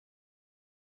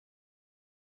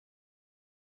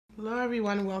Hello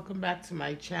everyone, welcome back to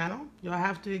my channel. You'll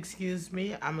have to excuse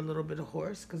me, I'm a little bit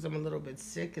hoarse because I'm a little bit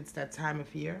sick. It's that time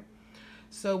of year.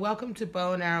 So welcome to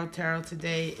Bow and Arrow Tarot.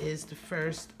 Today is the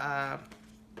first of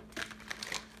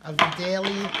the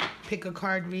daily pick a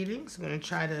card readings. I'm going to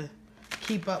try to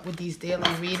keep up with these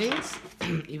daily readings,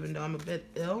 even though I'm a bit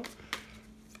ill.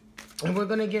 And we're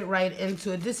going to get right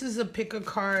into it. This is a pick a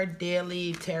card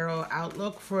daily tarot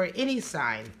outlook for any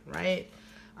sign, right?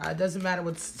 It doesn't matter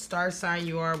what star sign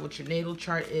you are, what your natal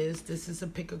chart is. This is a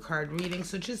pick a card reading.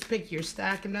 So just pick your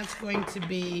stack, and that's going to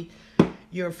be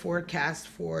your forecast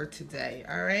for today.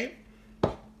 All right.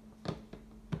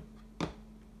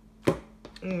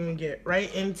 I'm going to get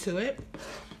right into it.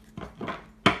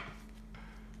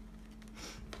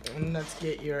 And let's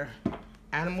get your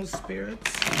animal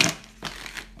spirits.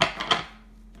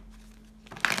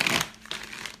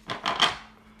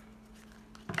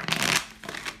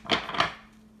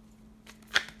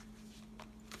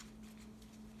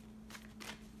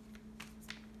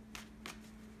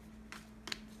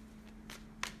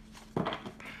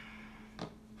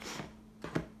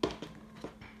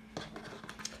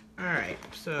 Alright,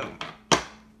 so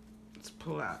let's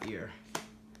pull out your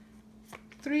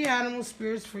 3 animal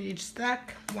spirits for each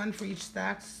stack. 1 for each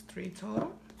stack, 3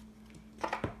 total.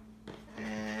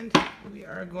 And we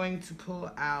are going to pull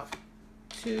out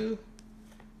 2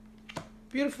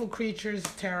 beautiful creatures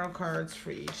tarot cards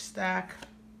for each stack.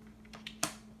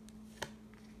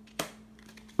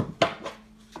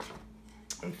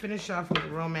 And finish off with a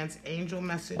romance angel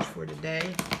message for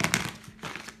today.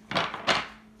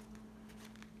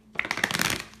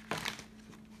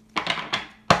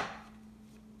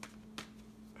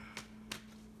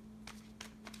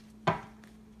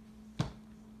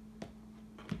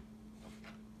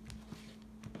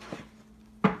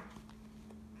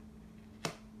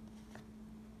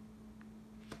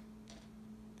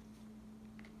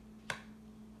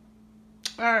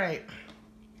 All right.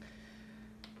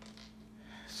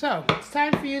 So it's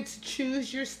time for you to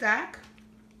choose your stack.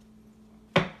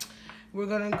 We're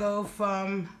going to go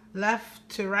from left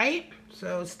to right.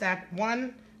 So stack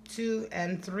 1, 2,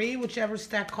 and 3, whichever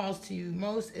stack calls to you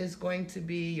most, is going to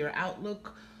be your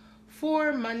outlook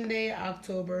for Monday,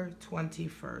 October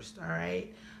 21st. All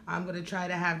right. I'm going to try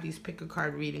to have these pick a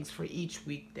card readings for each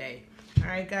weekday. All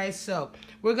right, guys. So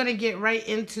we're going to get right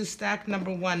into stack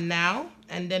number 1 now,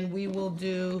 and then we will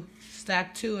do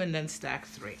stack 2 and then stack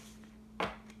 3. All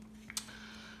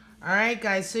right,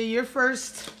 guys. So your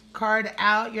first card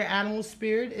out, your animal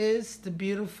spirit, is the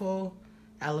beautiful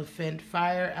elephant,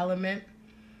 fire element.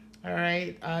 All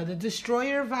right, the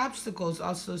destroyer of obstacles,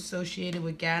 also associated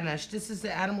with Ganesh. This is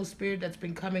the animal spirit that's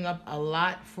been coming up a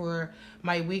lot for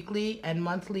my weekly and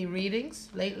monthly readings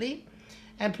lately.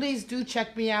 And please do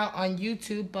check me out on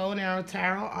YouTube, Bow and Arrow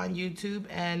Tarot on YouTube,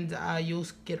 and you'll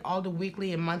get all the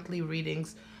weekly and monthly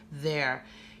readings there.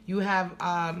 You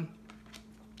have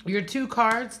your 2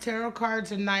 cards, tarot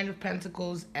cards, are 9 of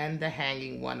Pentacles and the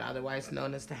Hanging One, otherwise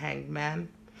known as the Hanged Man.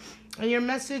 And your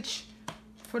message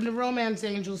for the romance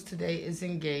angels today is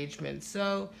engagement.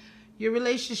 So your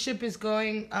relationship is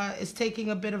taking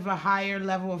a bit of a higher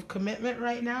level of commitment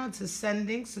right now. It's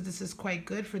ascending, so this is quite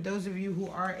good for those of you who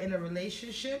are in a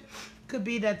relationship. Could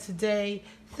be that today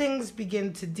things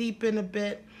begin to deepen a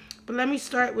bit. But let me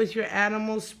start with your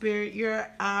animal spirit. Your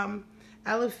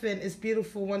elephant is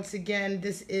beautiful. Once again,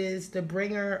 this is the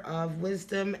bringer of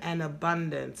wisdom and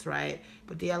abundance, right?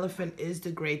 But the elephant is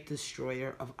the great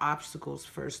destroyer of obstacles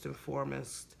first and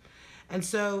foremost. And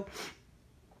so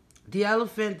the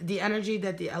elephant, the energy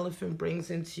that the elephant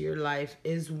brings into your life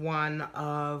is one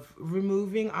of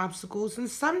removing obstacles and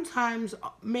sometimes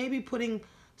maybe putting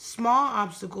small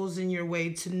obstacles in your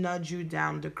way to nudge you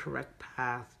down the correct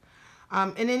path.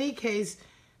 In any case,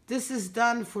 this is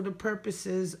done for the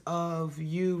purposes of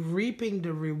you reaping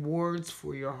the rewards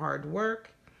for your hard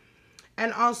work,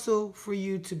 and also for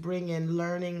you to bring in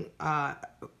learning,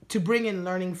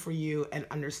 for you and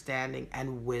understanding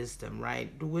and wisdom,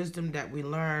 right? The wisdom that we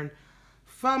learn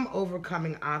from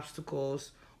overcoming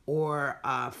obstacles or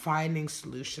finding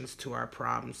solutions to our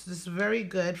problems. This is very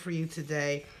good for you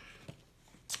today.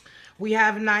 We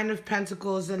have 9 of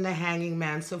Pentacles and the Hanging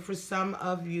Man. So for some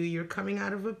of you, you're coming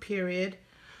out of a period.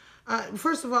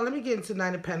 First of all, let me get into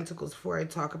 9 of Pentacles before I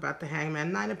talk about the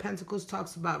Hangman. 9 of Pentacles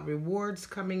talks about rewards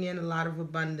coming in, a lot of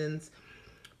abundance.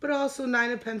 But also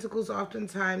 9 of Pentacles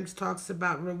oftentimes talks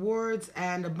about rewards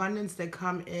and abundance that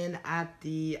come in at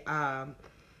the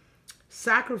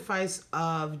sacrifice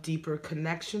of deeper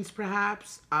connections,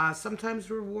 perhaps. Sometimes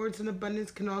rewards and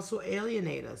abundance can also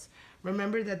alienate us.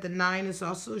 Remember that the 9 is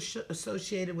also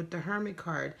associated with the Hermit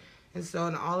card. And so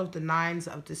in all of the nines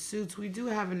of the suits, we do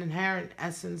have an inherent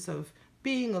essence of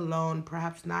being alone,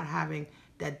 perhaps not having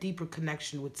that deeper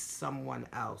connection with someone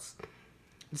else.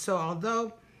 And so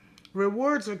although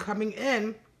rewards are coming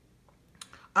in,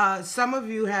 some of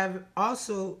you have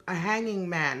also a hanging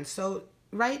man. So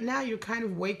right now you're kind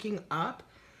of waking up.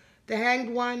 The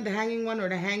hanging one, or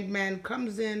the hanged man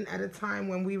comes in at a time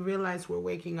when we realize we're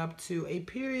waking up to a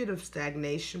period of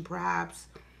stagnation, perhaps.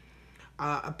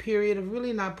 A period of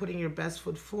really not putting your best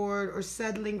foot forward or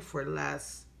settling for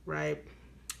less, right?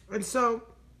 And so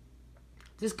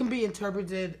this can be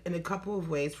interpreted in a couple of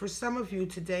ways. For some of you,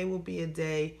 today will be a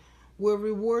day where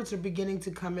rewards are beginning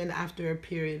to come in after a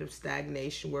period of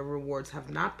stagnation, where rewards have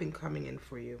not been coming in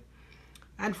for you.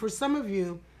 And for some of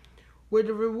you, where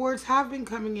the rewards have been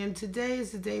coming in, today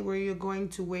is the day where you're going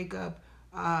to wake up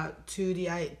to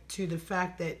the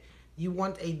fact that you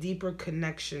want a deeper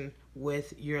connection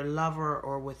with your lover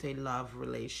or with a love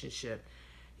relationship.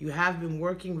 You have been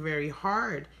working very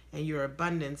hard in your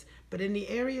abundance, but in the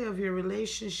area of your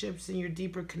relationships and your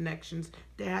deeper connections,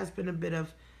 there has been a bit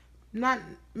of not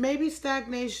maybe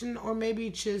stagnation, or maybe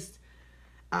just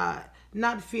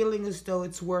not feeling as though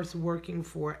it's worth working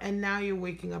for. And now you're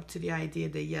waking up to the idea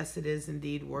that yes, it is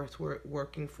indeed worth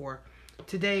working for.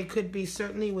 Today it could be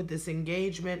certainly with this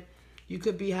engagement. You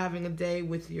could be having a day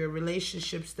with your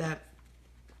relationships that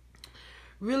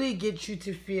really get you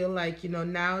to feel like,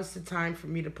 now is the time for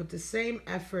me to put the same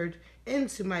effort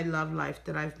into my love life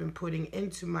that I've been putting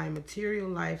into my material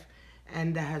life,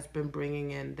 and that has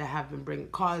been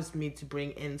caused me to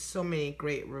bring in so many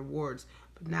great rewards.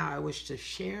 But now I wish to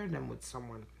share them with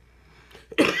someone.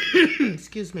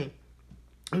 Excuse me.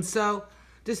 And so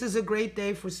this is a great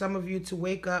day for some of you to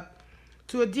wake up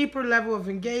to a deeper level of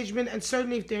engagement. And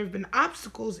certainly if there have been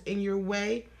obstacles in your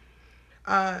way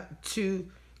to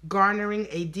garnering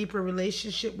a deeper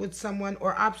relationship with someone,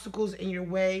 or obstacles in your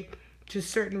way to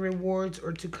certain rewards,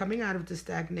 or to coming out of the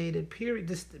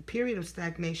this period of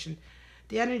stagnation,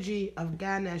 the energy of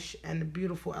Ganesh and the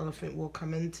beautiful elephant will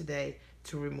come in today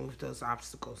to remove those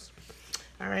obstacles.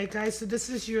 All right, guys, so this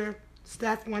is your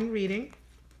stack 1 reading.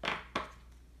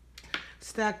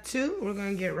 Stack 2, we're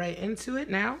going to get right into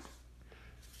it now.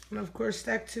 And of course,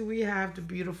 stack 2, we have the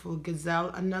beautiful gazelle,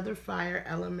 another fire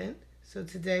element. So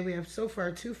today we have so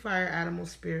far 2 fire animal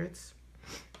spirits.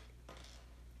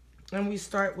 And we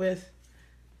start with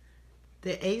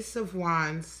the Ace of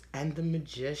Wands and the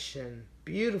Magician.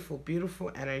 Beautiful,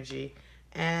 beautiful energy.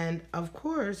 And of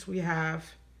course, we have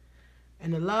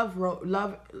in the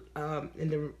in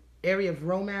the area of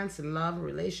romance and love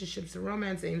relationships, the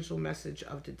romance angel message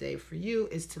of the day for you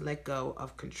is to let go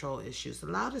of control issues.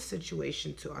 Allow the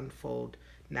situation to unfold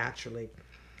naturally.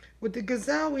 With the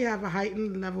gazelle, we have a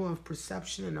heightened level of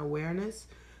perception and awareness.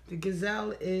 The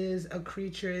gazelle is a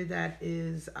creature that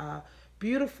is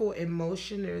beautiful in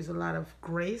motion. There is a lot of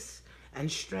grace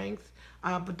and strength.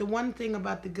 But the one thing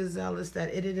about the gazelle is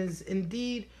that it is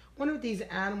indeed one of these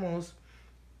animals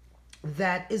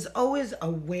that is always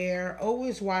aware,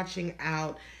 always watching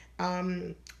out,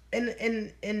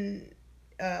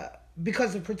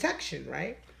 because of protection,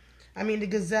 right? I mean, the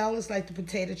gazelle is like the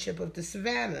potato chip of the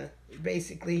savannah,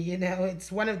 basically.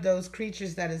 It's one of those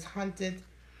creatures that is hunted,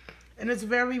 and it's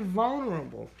very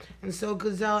vulnerable. And so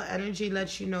gazelle energy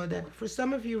lets you know that for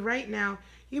some of you right now,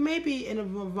 you may be in a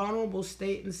vulnerable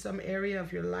state in some area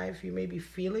of your life. You may be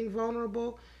feeling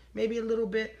vulnerable, maybe a little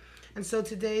bit. And so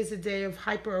today is a day of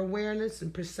hyper awareness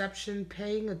and perception,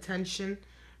 paying attention,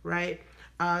 right,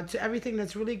 to everything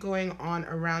that's really going on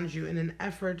around you in an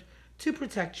effort to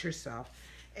protect yourself.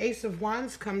 Ace of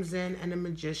Wands comes in, and a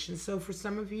Magician. So for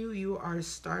some of you, you are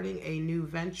starting a new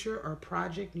venture or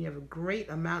project, and you have a great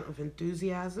amount of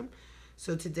enthusiasm.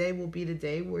 So today will be the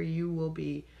day where you will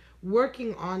be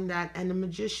working on that, and the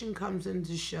Magician comes in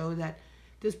to show that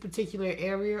this particular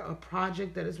area or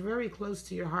project that is very close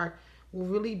to your heart will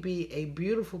really be a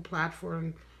beautiful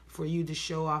platform for you to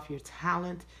show off your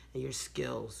talent and your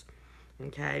skills,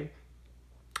 okay?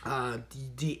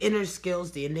 The inner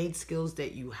skills, the innate skills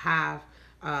that you have,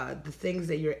 the things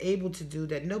that you're able to do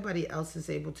that nobody else is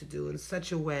able to do in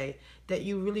such a way that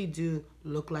you really do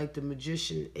look like the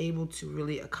magician, able to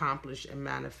really accomplish and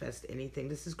manifest anything.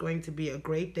 This is going to be a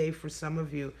great day for some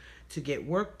of you to get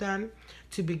work done,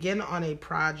 to begin on a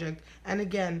project. And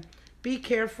again, be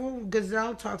careful.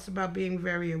 Gazelle talks about being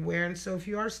very aware. And so if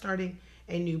you are starting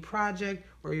a new project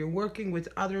or you're working with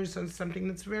others on something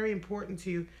that's very important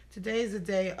to you, today is a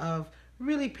day of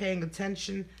really paying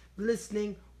attention,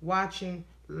 listening, watching,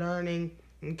 learning,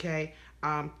 okay?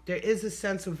 There is a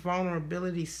sense of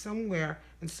vulnerability somewhere,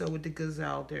 and so with the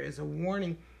gazelle, there is a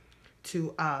warning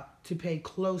to pay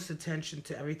close attention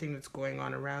to everything that's going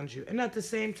on around you. And at the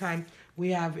same time, we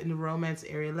have in the romance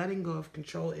area letting go of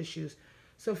control issues.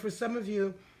 So for some of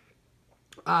you,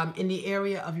 in the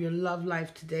area of your love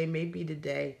life, today may be the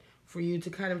day for you to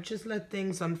kind of just let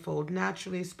things unfold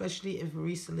naturally, especially if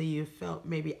recently you felt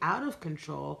maybe out of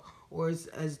control, or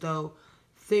as though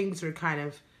things are kind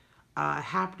of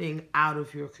happening out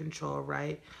of your control,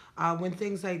 right?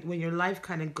 When your life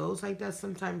kind of goes like that,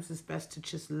 sometimes it's best to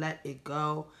just let it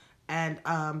go and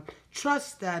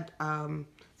trust that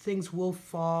things will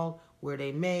fall where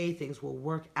they may, things will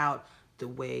work out the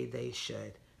way they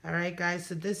should. All right, guys,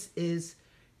 so this is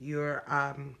your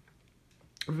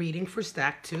reading for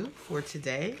stack 2 for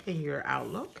today in your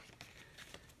outlook.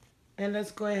 And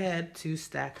let's go ahead to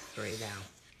stack 3 now.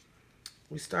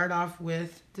 We start off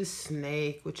with the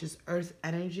snake, which is earth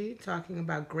energy, talking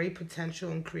about great potential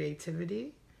and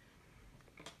creativity.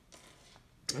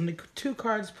 And the 2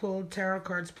 cards pulled, tarot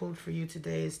cards pulled for you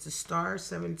today, is the Star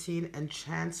 17 and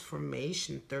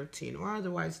Transformation 13, or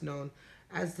otherwise known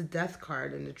as the Death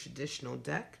card in the traditional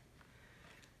deck.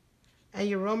 And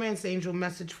your romance angel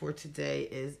message for today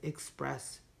is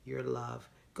express your love.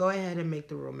 Go ahead and make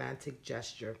the romantic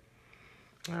gesture.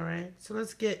 All right, so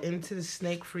let's get into the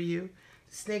snake for you.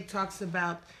 The snake talks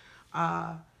about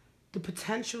the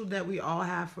potential that we all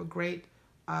have for great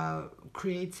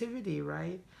creativity,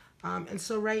 right? And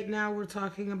so right now we're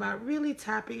talking about really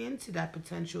tapping into that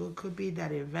potential. It could be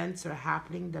that events are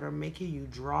happening that are making you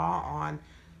draw on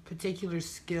particular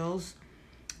skills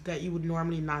that you would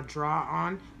normally not draw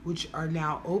on, which are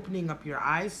now opening up your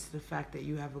eyes to the fact that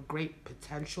you have a great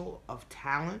potential of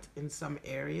talent in some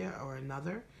area or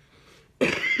another.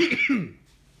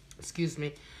 Excuse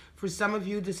me. For some of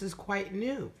you, this is quite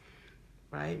new,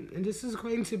 right? And this is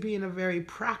going to be in a very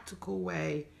practical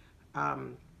way,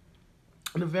 in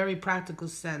a very practical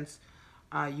sense.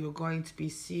 You're going to be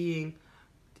seeing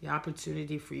the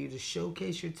opportunity for you to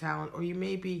showcase your talent, or you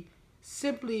may be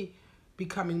simply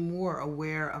becoming more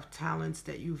aware of talents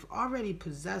that you've already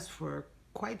possessed for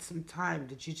quite some time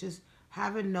that you just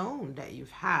haven't known that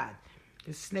you've had.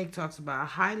 The snake talks about a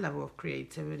high level of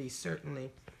creativity,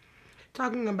 certainly.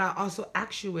 Talking about also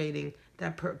actuating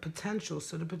that potential.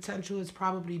 So the potential has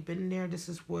probably been there. This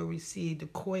is where we see the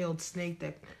coiled snake,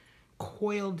 that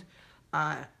coiled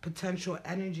potential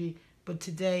energy. But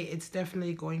today it's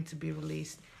definitely going to be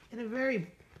released in a very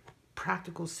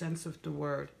practical sense of the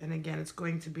word. And again, it's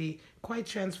going to be quite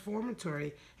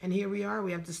transformatory. And here we are.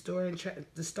 We have the star, in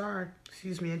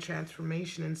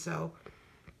transformation. And so,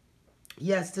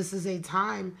 yes, this is a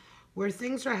time where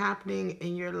things are happening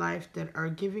in your life that are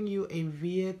giving you a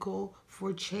vehicle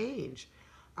for change.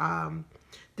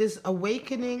 This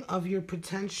awakening of your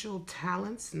potential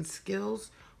talents and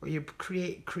skills, or your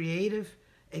creative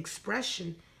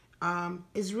expression,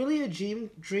 is really a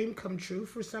dream come true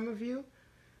for some of you.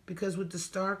 Because with the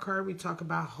Star card, we talk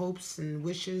about hopes and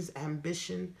wishes,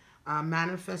 ambition,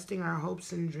 manifesting our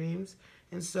hopes and dreams.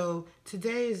 And so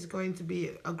today is going to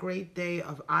be a great day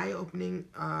of eye-openers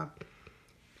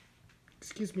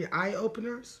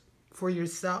for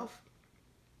yourself.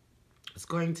 It's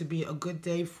going to be a good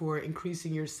day for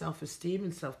increasing your self-esteem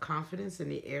and self-confidence in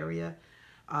the area,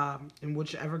 in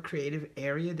whichever creative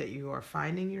area that you are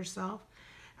finding yourself.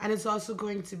 And it's also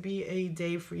going to be a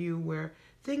day for you where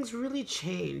things really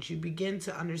change. You begin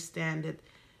to understand that,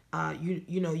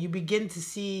 you begin to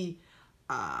see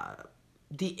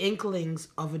the inklings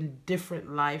of a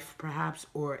different life, perhaps,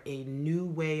 or a new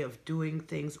way of doing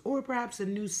things, or perhaps a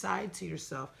new side to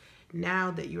yourself, now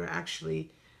that you're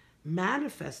actually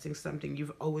manifesting something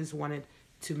you've always wanted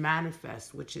to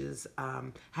manifest, which is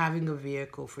having a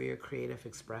vehicle for your creative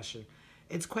expression.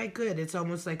 It's quite good. It's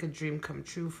almost like a dream come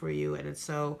true for you. And it's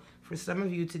so, for some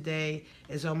of you today,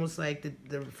 it's almost like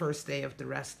the first day of the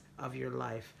rest of your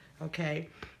life. Okay?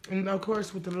 And of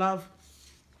course, with the love,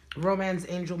 romance,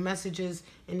 angel messages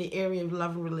in the area of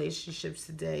love and relationships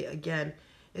today, again,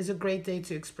 is a great day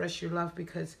to express your love,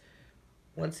 because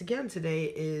once again,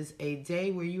 today is a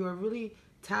day where you are really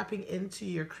tapping into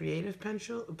your creative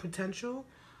potential.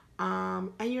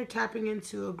 And you're tapping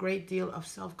into a great deal of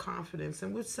self-confidence.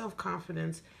 And with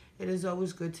self-confidence, it is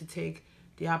always good to take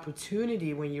the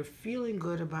opportunity when you're feeling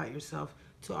good about yourself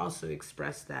to also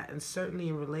express that. And certainly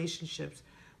in relationships,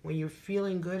 when you're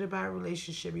feeling good about a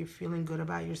relationship, you're feeling good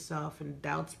about yourself, and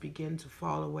doubts begin to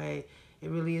fall away, it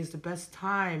really is the best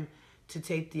time to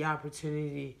take the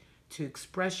opportunity to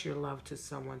express your love to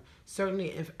someone.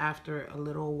 Certainly if after a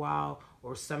little while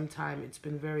or sometime it's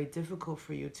been very difficult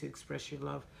for you to express your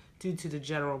love due to the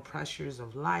general pressures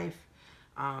of life,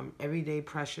 everyday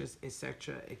pressures,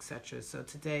 etc., etc. So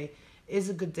today is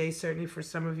a good day, certainly for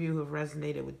some of you who have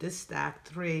resonated with this stack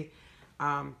 3,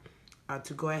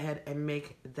 to go ahead and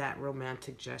make that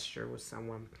romantic gesture with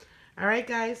someone. All right,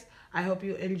 guys, I hope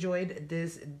you enjoyed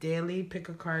this daily pick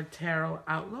a card tarot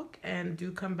outlook, and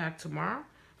do come back tomorrow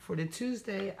for the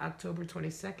Tuesday, October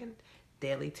 22nd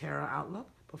daily tarot outlook.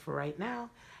 But for right now,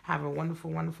 have a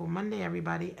wonderful, wonderful Monday,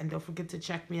 everybody, and don't forget to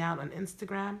check me out on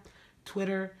Instagram,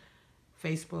 Twitter,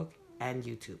 Facebook, and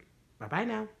YouTube. Bye-bye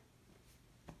now.